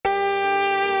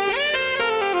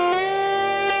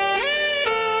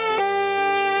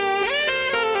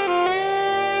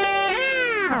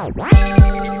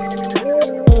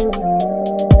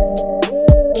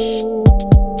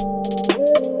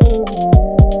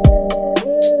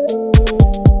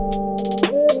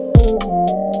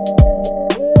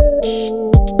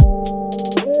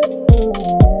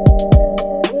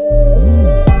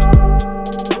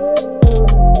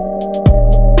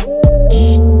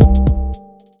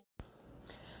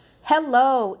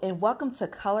Hello, and welcome to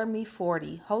Color Me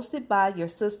 40, hosted by your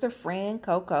sister friend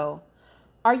Coco.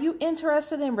 Are you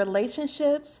interested in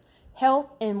relationships,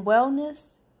 health, and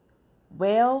wellness?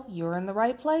 Well, you're in the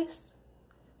right place.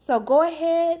 So go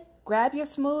ahead, grab your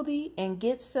smoothie, and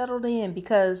get settled in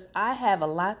because I have a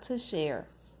lot to share.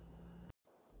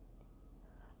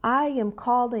 I am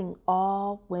calling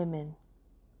all women,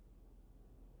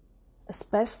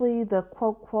 especially the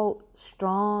quote,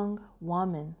 strong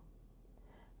woman.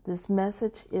 This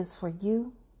message is for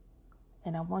you,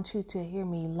 and I want you to hear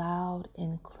me loud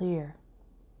and clear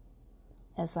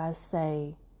as I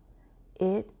say,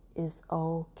 it is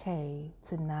okay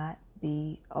to not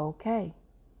be okay.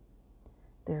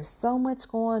 There's so much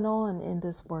going on in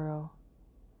this world.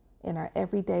 In our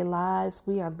everyday lives,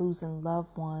 we are losing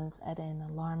loved ones at an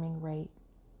alarming rate.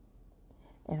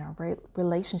 And our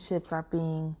relationships are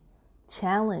being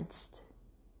challenged,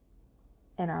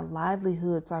 and our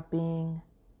livelihoods are being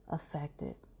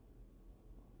affected.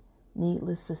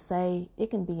 Needless to say, it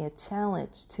can be a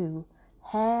challenge to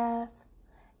have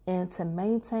and to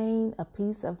maintain a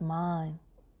peace of mind.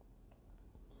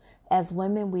 As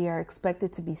women, we are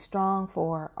expected to be strong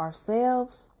for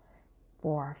ourselves,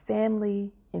 for our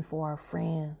family, and for our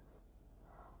friends.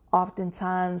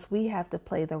 Oftentimes, we have to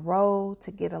play the role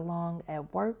to get along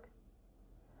at work,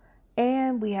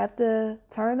 and we have to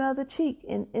turn the other cheek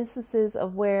in instances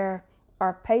of where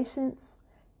our patience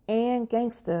and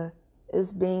gangster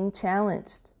is being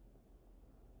challenged.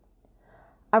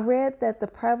 I read that the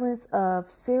prevalence of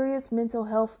serious mental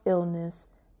health illness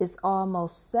is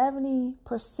almost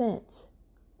 70%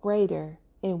 greater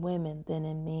in women than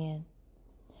in men.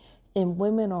 And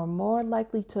women are more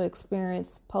likely to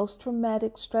experience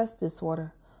post-traumatic stress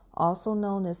disorder, also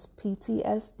known as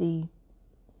PTSD,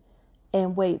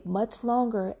 and wait much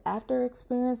longer after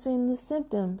experiencing the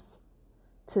symptoms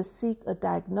to seek a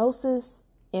diagnosis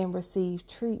and receive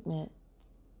treatment.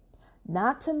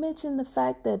 Not to mention the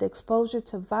fact that exposure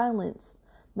to violence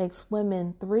makes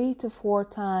women 3 to 4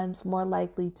 times more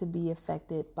likely to be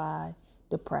affected by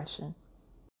depression.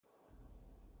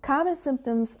 Common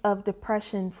symptoms of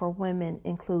depression for women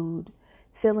include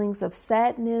feelings of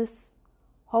sadness,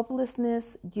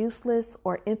 hopelessness, useless,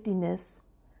 or emptiness,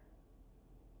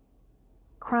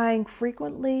 crying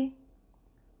frequently,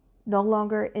 no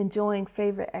longer enjoying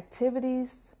favorite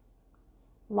activities,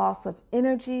 loss of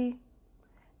energy,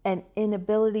 an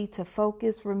inability to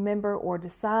focus, remember, or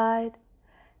decide,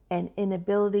 an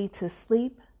inability to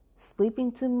sleep,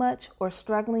 sleeping too much, or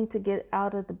struggling to get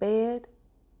out of the bed,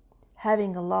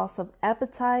 having a loss of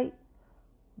appetite,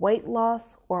 weight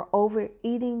loss, or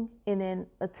overeating in an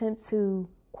attempt to,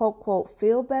 quote,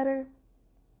 feel better,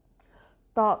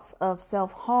 thoughts of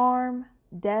self-harm,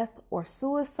 death, or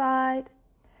suicide,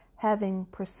 having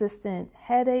persistent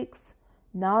headaches,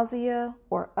 nausea,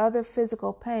 or other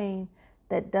physical pain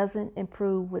that doesn't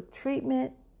improve with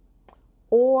treatment,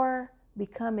 or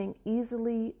becoming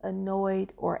easily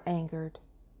annoyed or angered.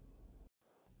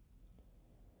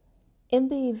 In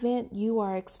the event you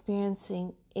are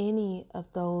experiencing any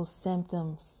of those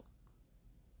symptoms,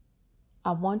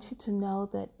 I want you to know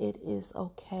that it is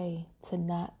okay to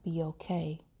not be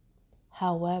okay.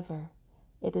 However,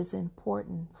 it is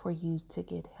important for you to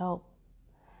get help.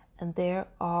 And there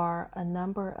are a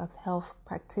number of health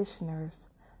practitioners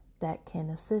that can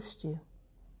assist you.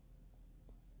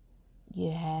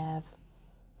 You have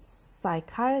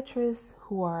psychiatrists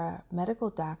who are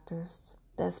medical doctors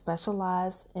that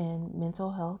specialize in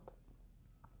mental health.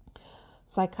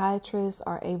 Psychiatrists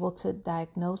are able to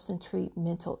diagnose and treat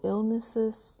mental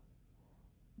illnesses.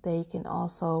 They can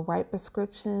also write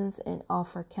prescriptions and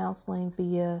offer counseling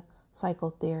via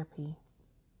psychotherapy.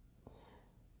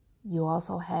 You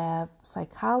also have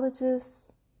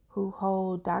psychologists who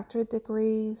hold doctorate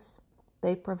degrees.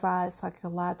 They provide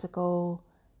psychological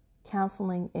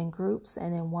counseling in groups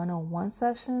and in one-on-one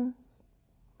sessions.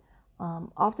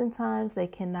 Oftentimes they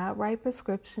cannot write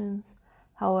prescriptions.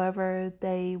 However,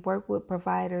 they work with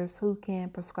providers who can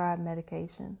prescribe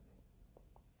medications.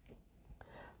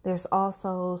 There's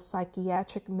also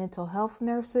psychiatric mental health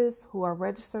nurses who are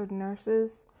registered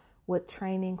nurses with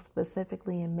training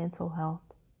specifically in mental health.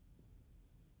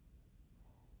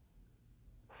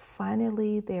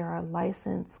 Finally, there are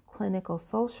licensed clinical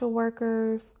social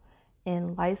workers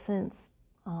and licensed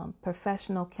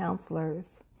professional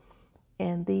counselors.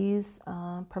 And these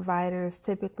providers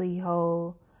typically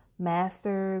hold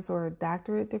master's or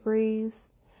doctorate degrees,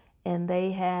 and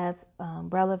they have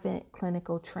relevant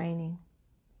clinical training.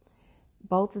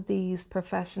 Both of these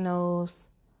professionals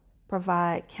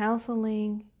provide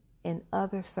counseling and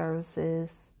other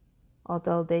services,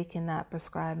 although they cannot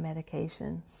prescribe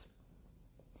medications.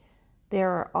 There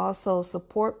are also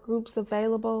support groups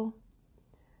available,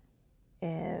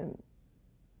 and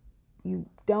you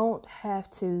don't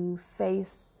have to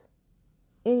face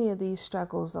any of these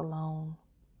struggles alone.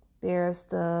 There's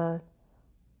the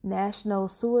National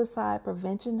Suicide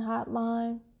Prevention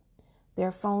Hotline.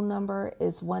 Their phone number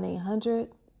is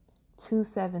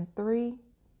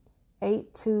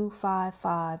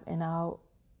 1-800-273-8255. And I'll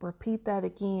repeat that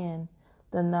again.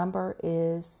 The number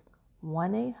is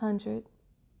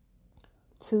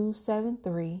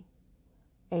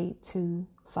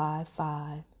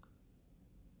 1-800-273-8255.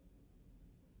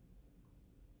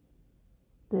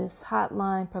 This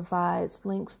hotline provides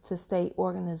links to state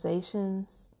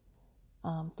organizations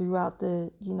throughout the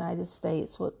United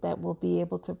States that will be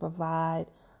able to provide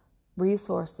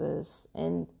resources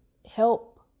and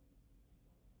help.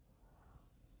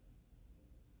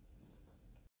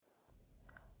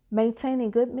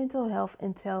 Maintaining good mental health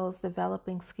entails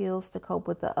developing skills to cope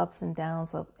with the ups and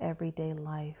downs of everyday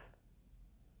life.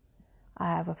 I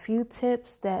have a few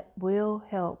tips that will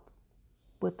help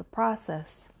with the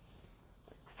process.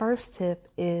 First tip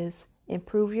is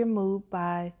improve your mood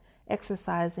by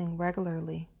exercising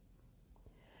regularly.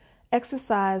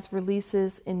 Exercise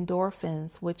releases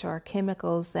endorphins, which are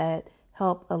chemicals that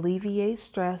help alleviate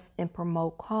stress and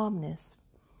promote calmness.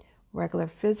 Regular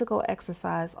physical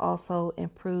exercise also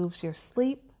improves your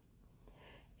sleep,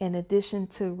 in addition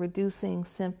to reducing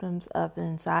symptoms of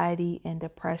anxiety and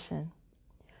depression.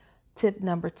 Tip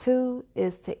number 2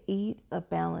 is to eat a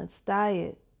balanced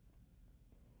diet.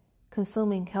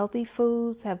 Consuming healthy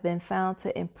foods have been found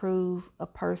to improve a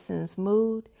person's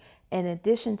mood in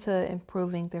addition to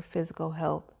improving their physical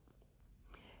health.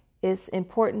 It's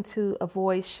important to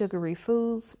avoid sugary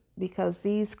foods because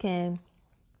these can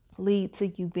lead to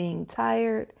you being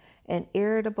tired and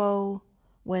irritable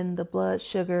when the blood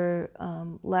sugar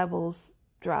levels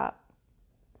drop.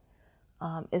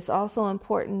 It's also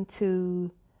important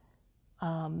to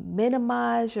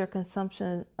minimize your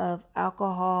consumption of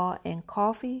alcohol and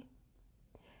coffee.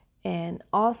 And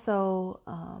also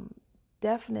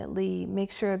definitely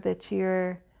make sure that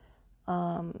you're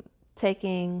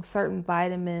taking certain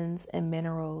vitamins and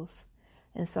minerals.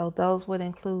 And so those would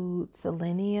include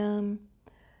selenium,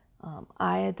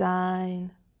 iodine,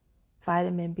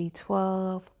 vitamin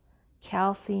B12,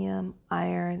 calcium,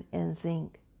 iron, and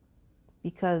zinc.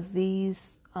 Because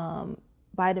these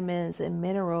vitamins and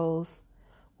minerals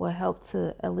will help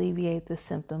to alleviate the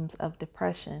symptoms of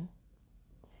depression.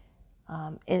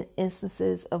 In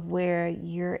instances of where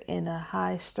you're in a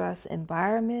high stress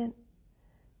environment,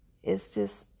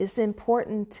 it's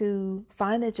important to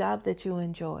find a job that you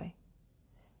enjoy.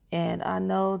 And I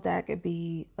know that could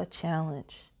be a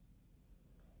challenge.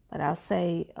 But I'll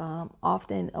say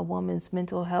often a woman's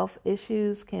mental health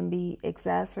issues can be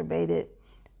exacerbated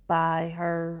by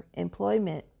her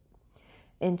employment.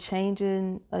 And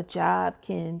changing a job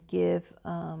can give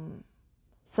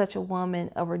such a woman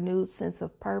a renewed sense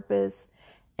of purpose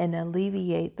and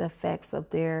alleviate the effects of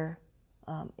their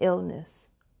illness.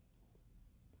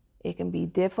 It can be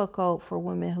difficult for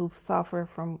women who suffer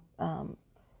from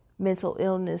mental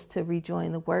illness to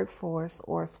rejoin the workforce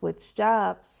or switch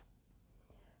jobs.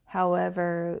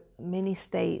 However, many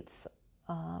states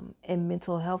and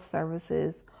mental health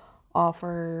services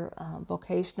offer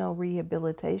vocational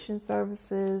rehabilitation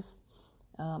services,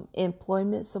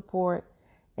 employment support,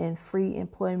 and free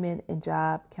employment and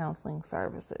job counseling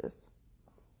services.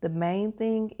 The main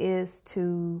thing is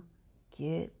to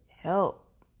get help.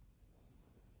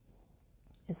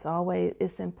 It's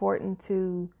important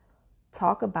to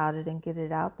talk about it and get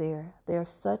it out there. There's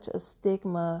such a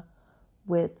stigma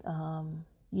with,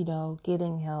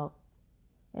 getting help,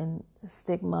 and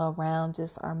stigma around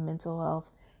just our mental health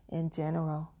in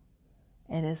general.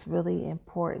 And it's really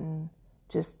important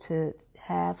just to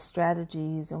have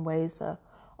strategies and ways to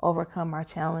overcome our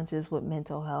challenges with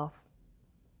mental health.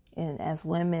 And as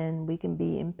women, we can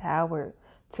be empowered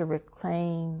to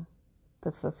reclaim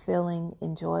the fulfilling,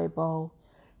 enjoyable,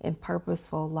 and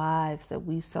purposeful lives that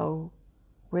we so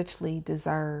richly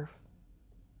deserve.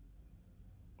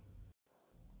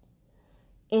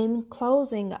 In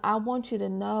closing, I want you to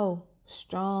know,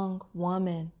 strong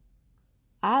woman,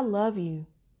 I love you,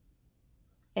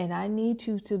 and I need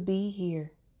you to be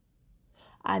here.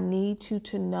 I need you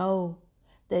to know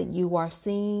that you are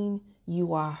seen,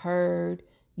 you are heard,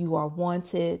 you are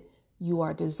wanted, you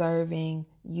are deserving,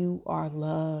 you are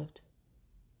loved.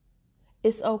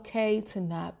 It's okay to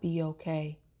not be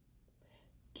okay.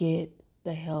 Get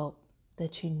the help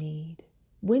that you need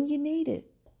when you need it.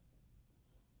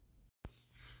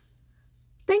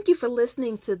 Thank you for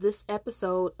listening to this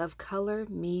episode of Color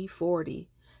Me 40.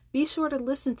 Be sure to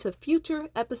listen to future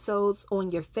episodes on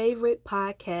your favorite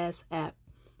podcast app.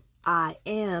 I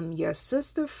am your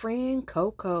sister friend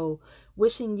Coco,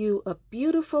 wishing you a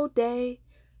beautiful day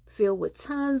filled with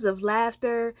tons of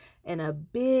laughter and a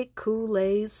big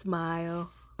Kool-Aid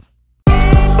smile.